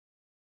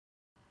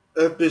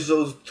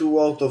Episode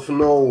 2 out of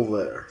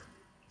nowhere.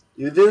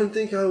 You didn't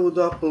think I would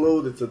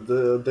upload it a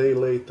day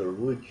later,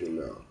 would you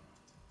now?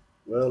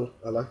 Well,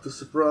 I like to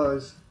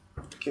surprise.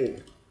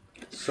 Okay,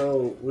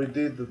 so we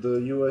did the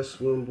US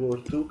World War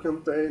II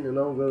campaign and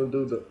now I'm gonna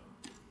do the...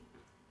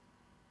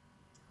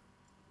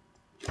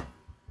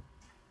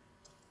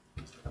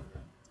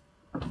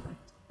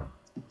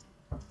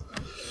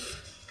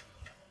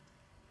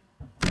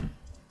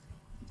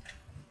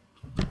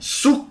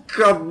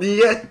 Suka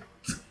блять!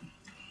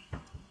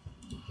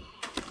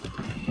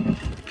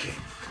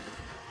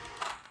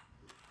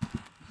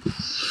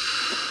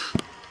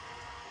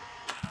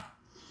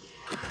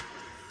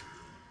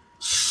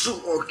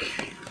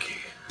 Okay.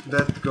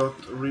 That got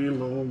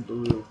real old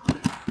real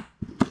quick.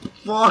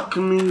 Fuck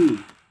me!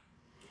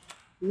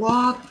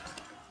 What?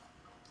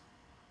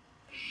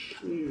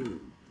 Shit.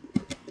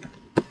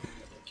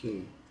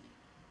 Okay.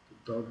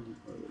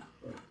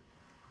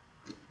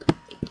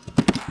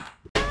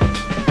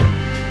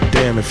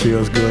 Damn, it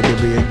feels good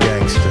to be a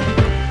gangster.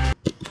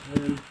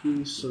 And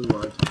he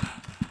survived.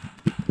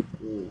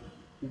 Oh.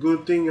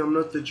 Good thing I'm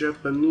not the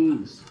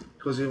Japanese,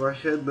 cause if I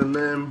had the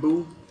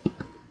Nambu,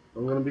 I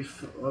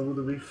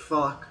would be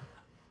fucked.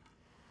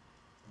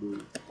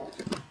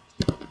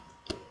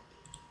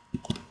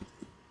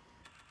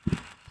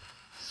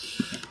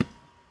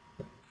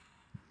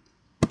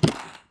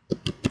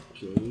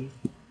 Okay.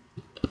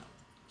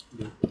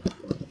 Get the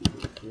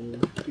fucking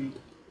 40.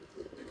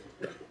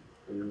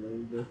 Lay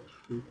that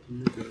shit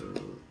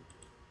down.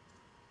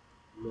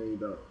 Lay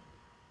that.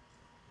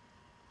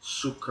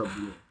 Suka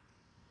blue.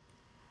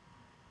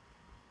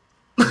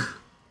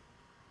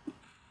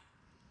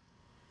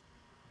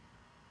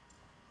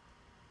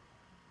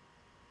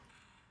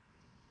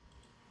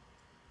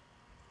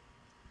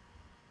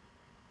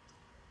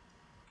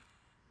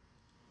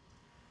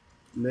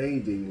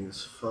 Nading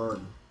is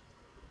fun.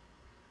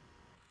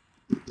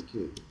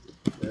 Okay.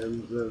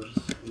 And there's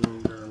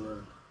one guy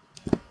left.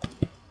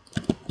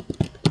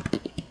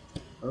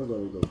 I'm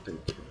gonna go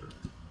take care.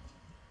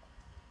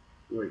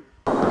 Wait.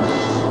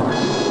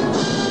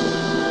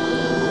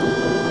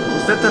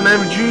 Is that an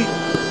MG?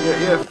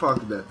 Yeah, fuck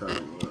that.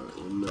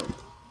 No.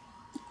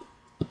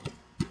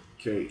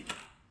 Okay.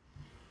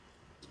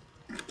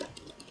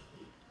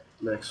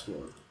 Next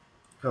one.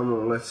 Come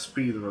on, let's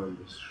speedrun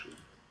this shit.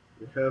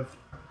 We have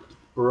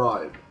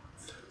pride.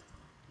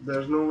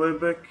 There's no way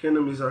back.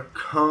 Enemies are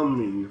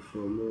coming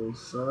from all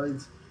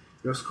sides.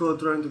 Your squad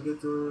trying to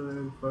get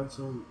and find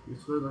some.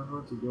 It's rather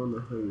hard to go on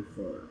a heavy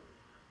fire.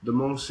 The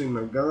Mosin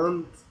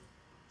Nagant.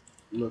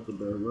 Not a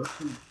bad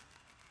weapon.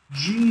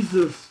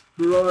 Jesus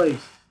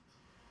Christ!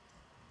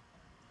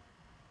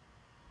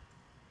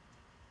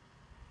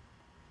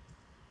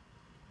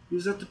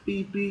 Is that the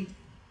PP?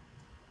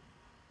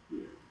 Yeah.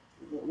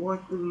 Why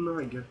couldn't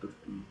I get the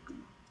PP?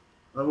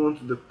 I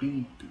wanted the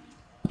PP.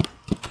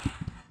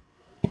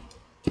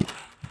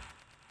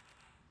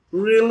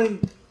 Really?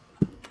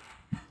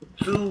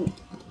 Two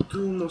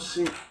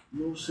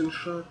Mosin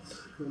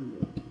shots? Come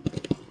on.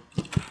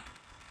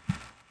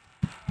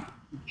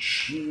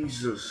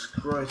 Jesus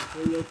Christ,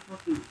 can you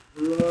fucking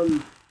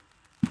run?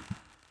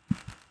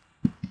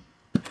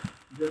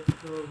 Get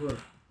cover.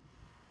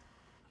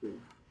 Okay,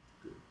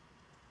 good.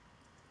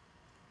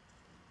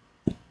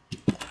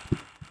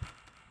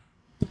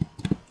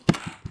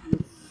 You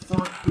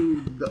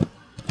fucking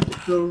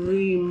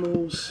three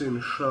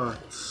Mosin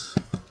shots.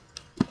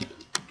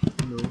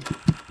 No.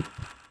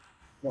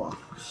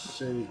 Fuck's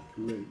sake,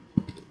 mate.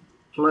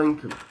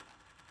 Flank him.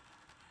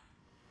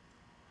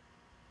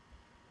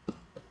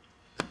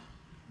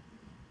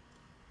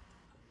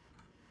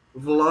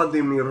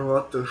 Vladimir,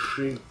 what a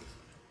shit.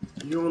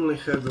 You only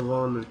had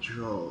one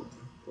job.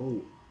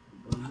 Oh,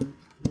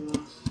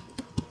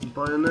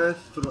 bayonet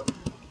thrust.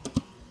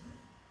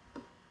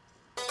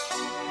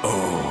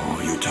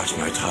 Oh, you touch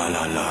my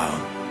tra-la-la.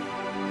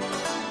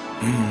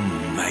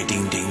 My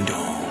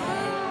ding-ding-dong.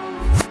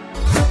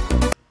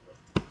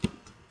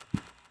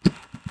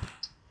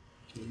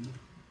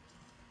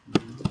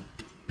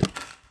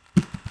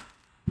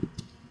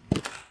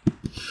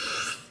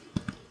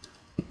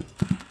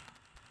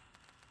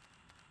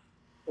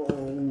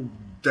 Oh,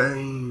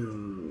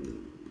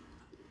 damn.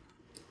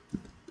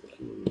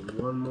 Okay,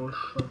 one more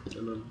shot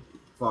and then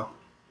fuck.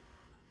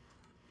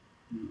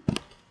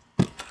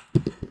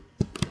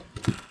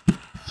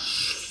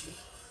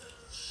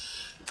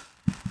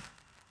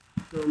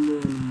 Come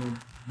on, my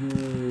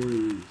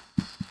boys.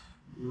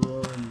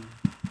 Run.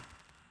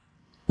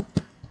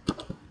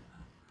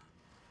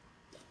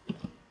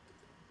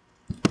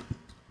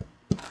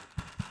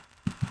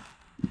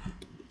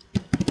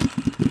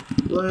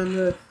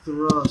 Bayonet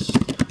thrust.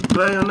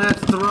 Bayonet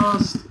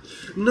thrust.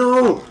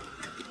 No!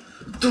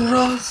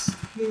 Trust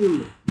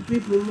him.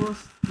 People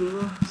must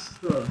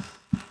trust us.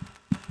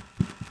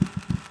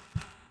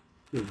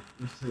 Okay,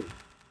 let's see.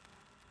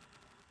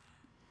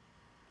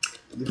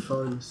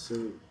 Define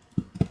save.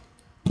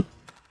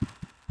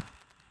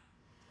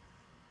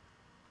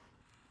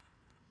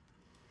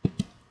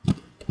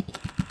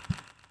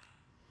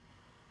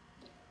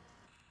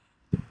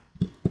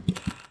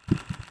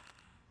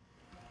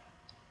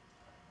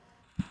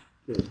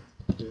 Okay,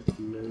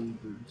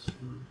 detonated.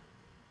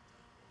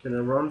 Can I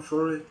run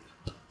for it?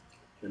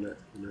 Can I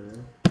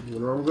run? You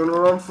know, I'm gonna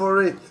run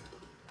for it!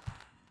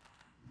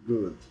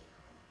 Good.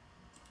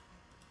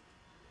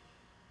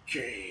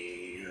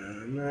 Okay,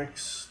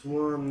 next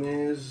one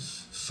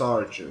is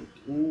Sergeant.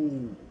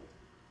 Ooh,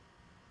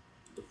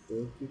 the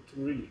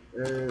 43.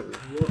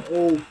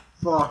 Oh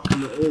fuck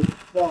no! Oh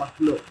fuck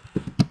no!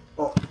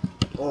 Oh,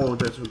 oh,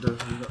 that's what.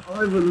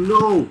 Ivan,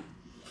 no!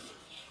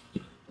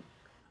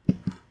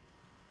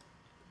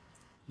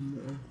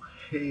 No,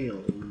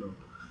 hell no.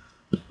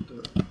 The,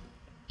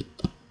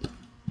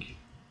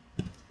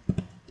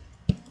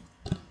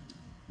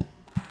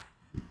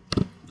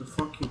 the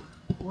fucking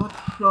what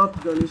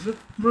shotgun is it?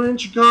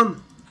 French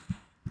gun?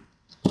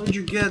 Where'd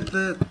you get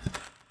that?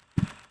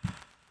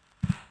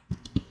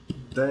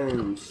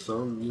 Damn,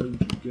 son,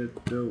 where'd you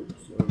get those?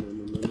 Oh,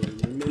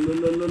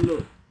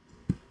 no.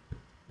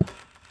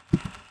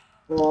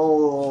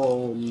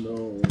 Oh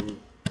no.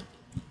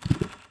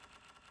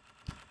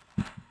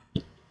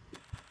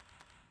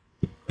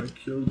 I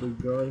killed the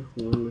guy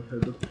who only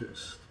had a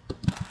pistol.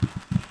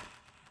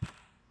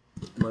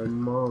 My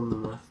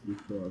mom must be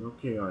proud.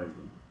 Okay,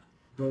 Ivan.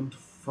 Don't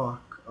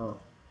fuck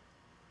up.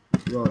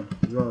 Run.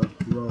 No,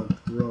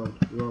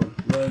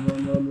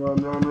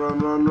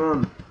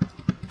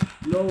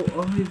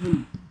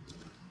 Ivan.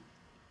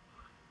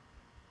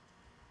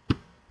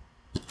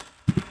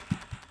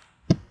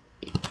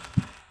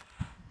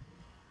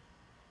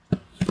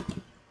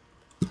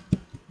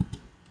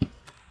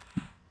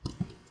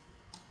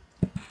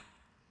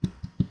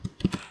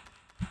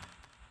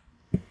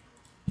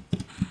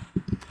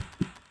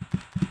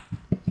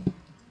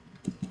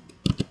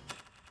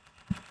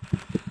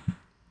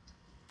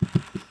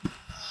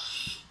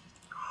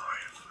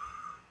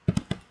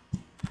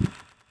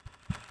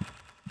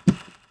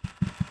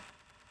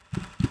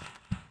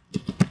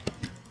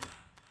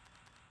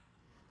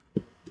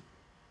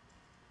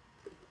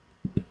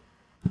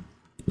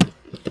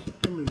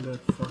 Only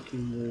that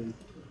fucking wall.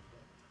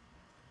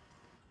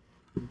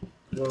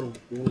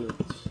 12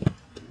 bullets.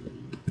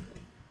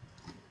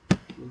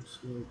 Looks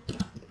like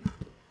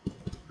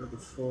gotta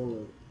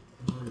follow.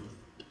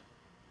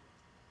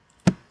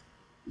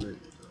 Maybe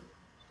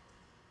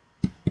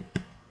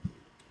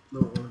no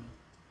one.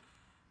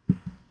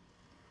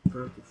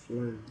 Try to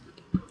flame.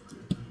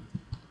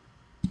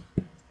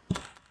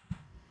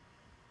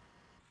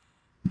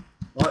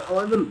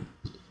 Ivan!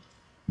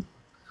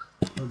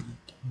 Oh,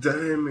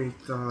 damn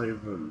it,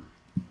 Ivan.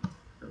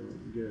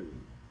 Again.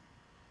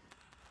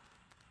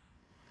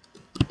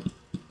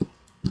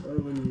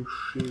 Ivan, you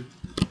shit.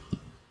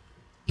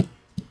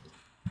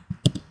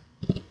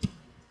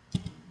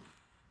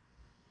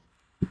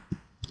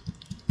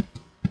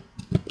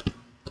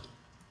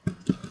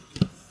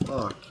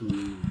 Fuck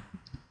me.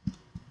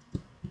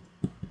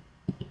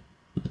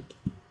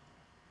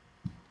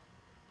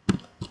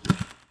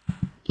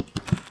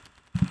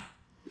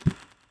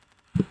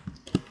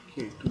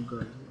 Okay, two guys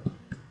left.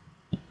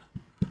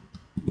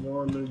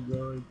 One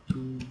guy,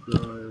 two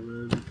guy,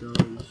 red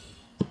guys,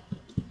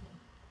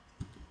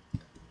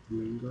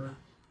 green guy.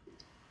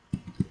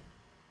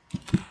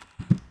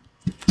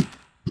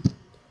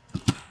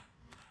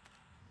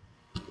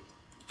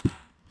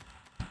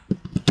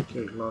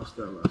 Okay, last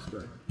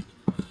guy.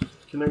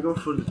 Can I go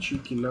for the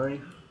cheeky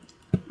knife?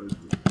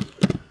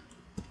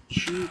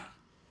 Cheek?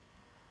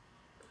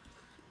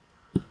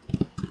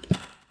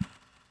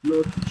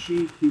 Not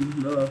cheeky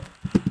enough.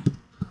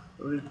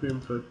 Ripping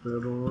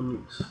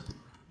pepperonis.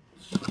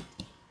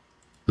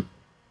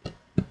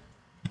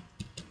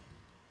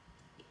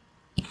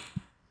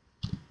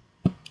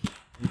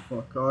 Oh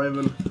fuck,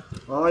 Ivan.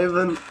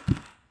 Ivan!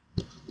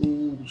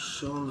 Oh,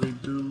 sorry,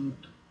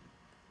 dude.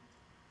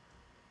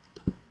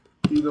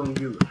 He don't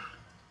give a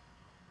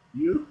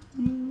you.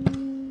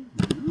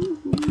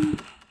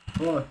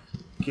 Fuck.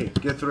 Okay,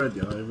 get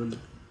ready, Ivan.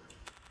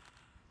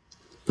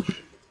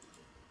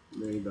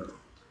 Lay down.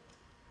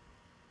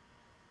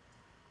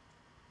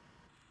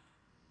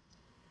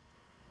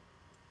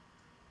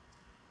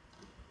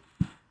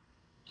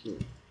 Okay,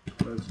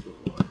 let's go,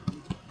 Ivan.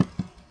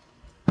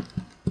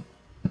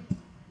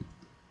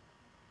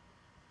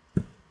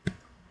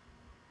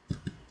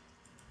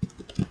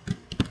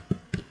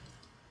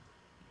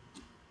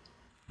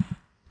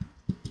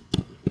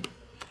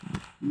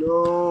 No!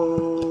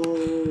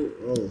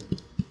 Oh,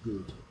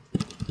 good.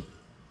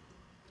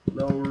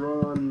 Now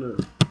run!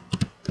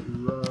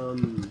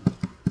 Run!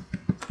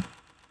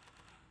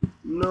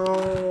 No,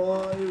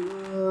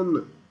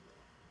 Ivan!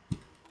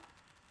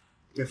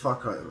 Okay,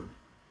 fuck Ivan.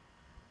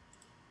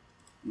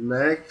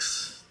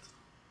 Next.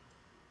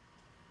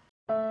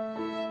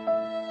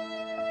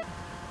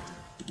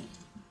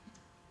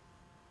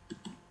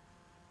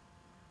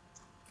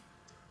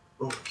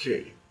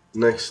 Okay,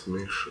 next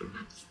mission.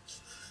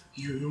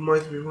 You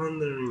might be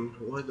wondering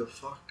why the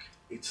fuck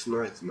it's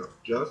night now.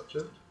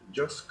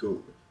 Just go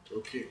with it,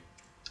 okay?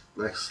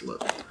 Next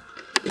level.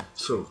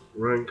 So,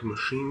 rank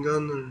machine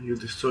gunner, you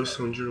destroy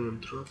some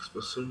German trucks,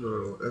 but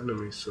several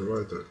enemies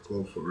survive that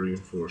call for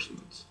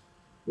reinforcements.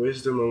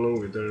 Wisdom along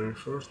with the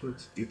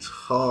reinforcements. It's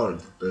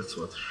hard, that's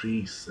what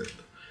she said.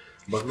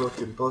 But not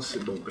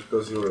impossible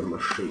because you're a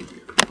machine.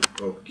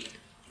 Okay.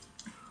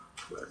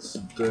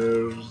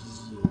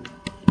 There's...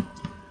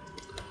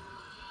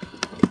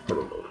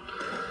 Hold on.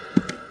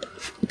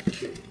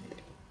 Okay.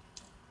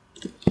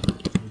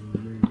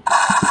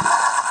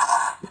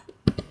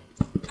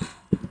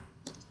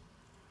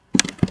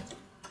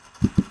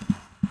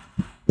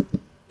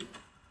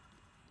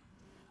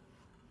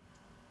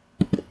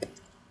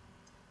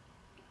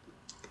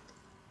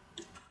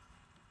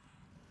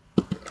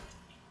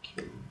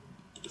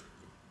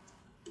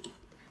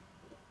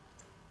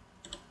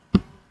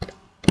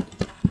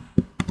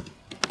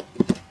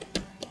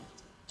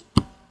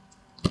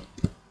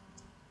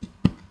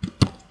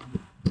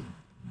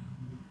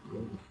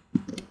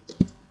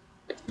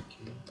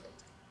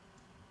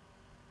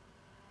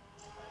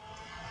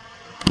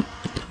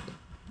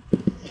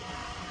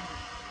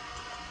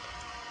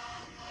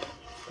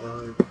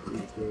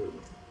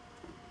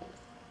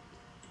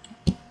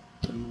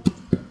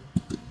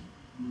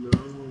 No.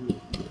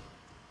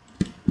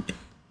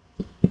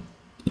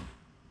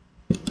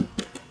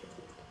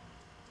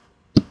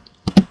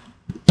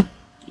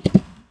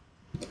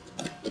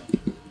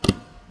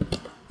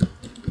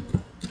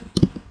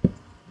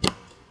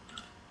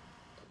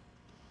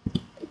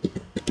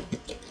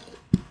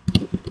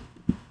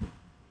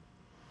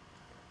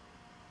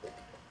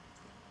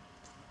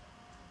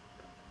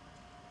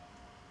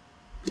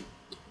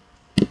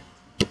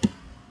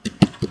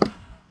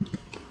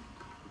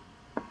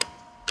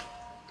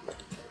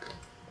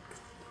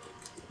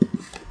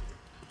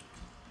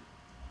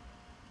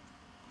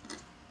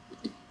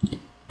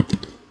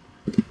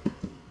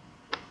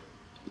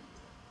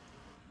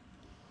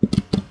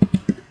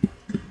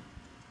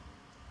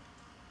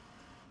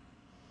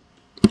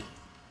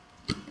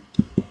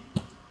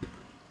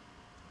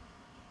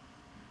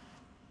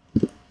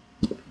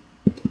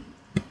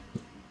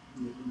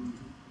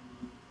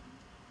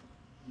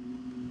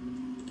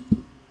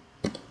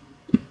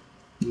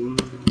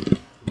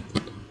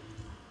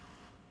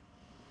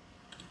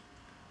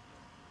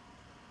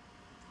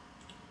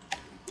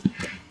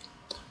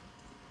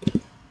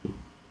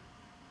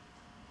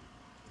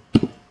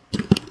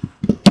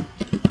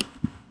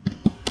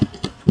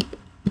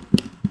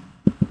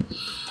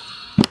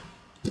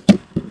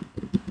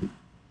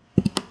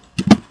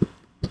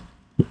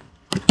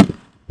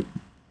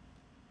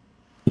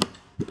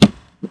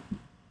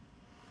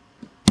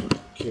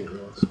 Okay,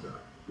 last guy.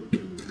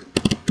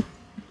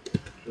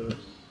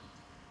 Just...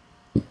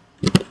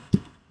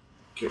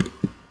 Okay,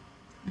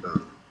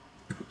 done.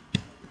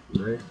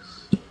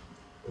 Next.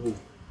 Oh,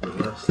 the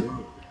last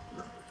thing.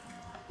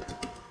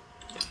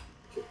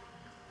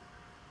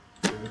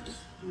 Okay, let's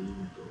do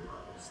the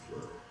last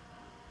level.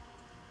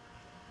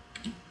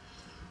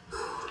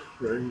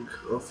 Rank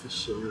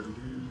officer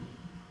again.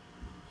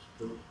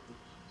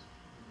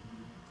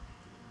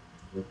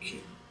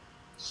 Okay,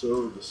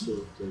 so the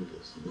same thing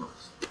as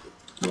last.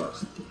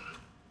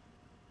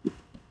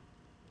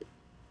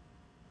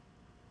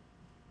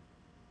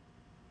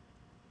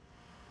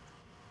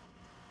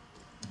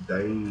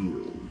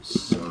 Damn,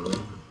 son.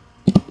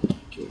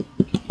 Okay.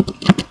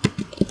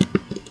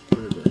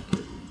 Where did I get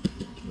it?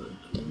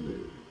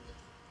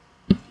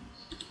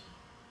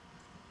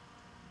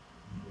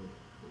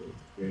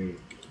 Okay.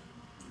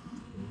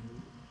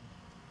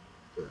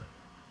 There.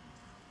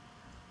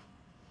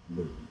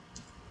 Boom.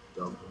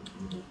 Double.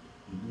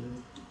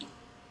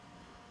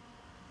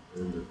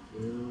 And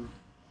again.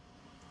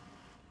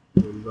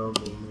 And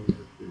double move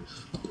this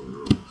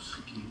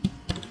Roski.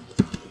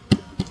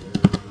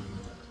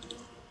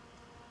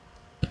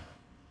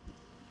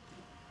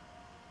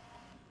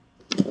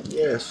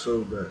 Yeah,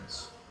 so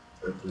that's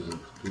episode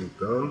 2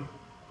 done.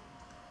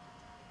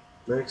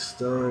 Next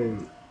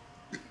time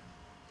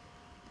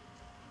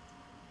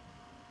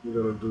we're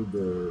gonna do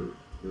the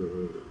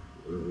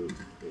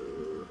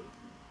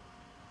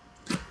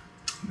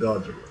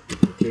other one,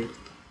 okay?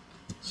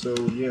 So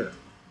yeah.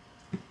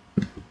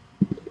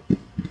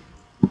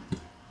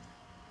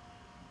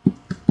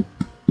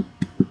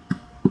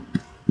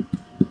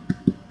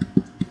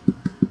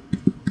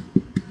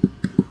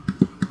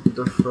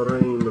 The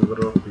frame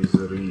drop is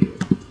real,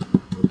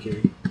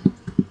 okay?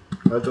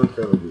 I don't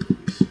have a good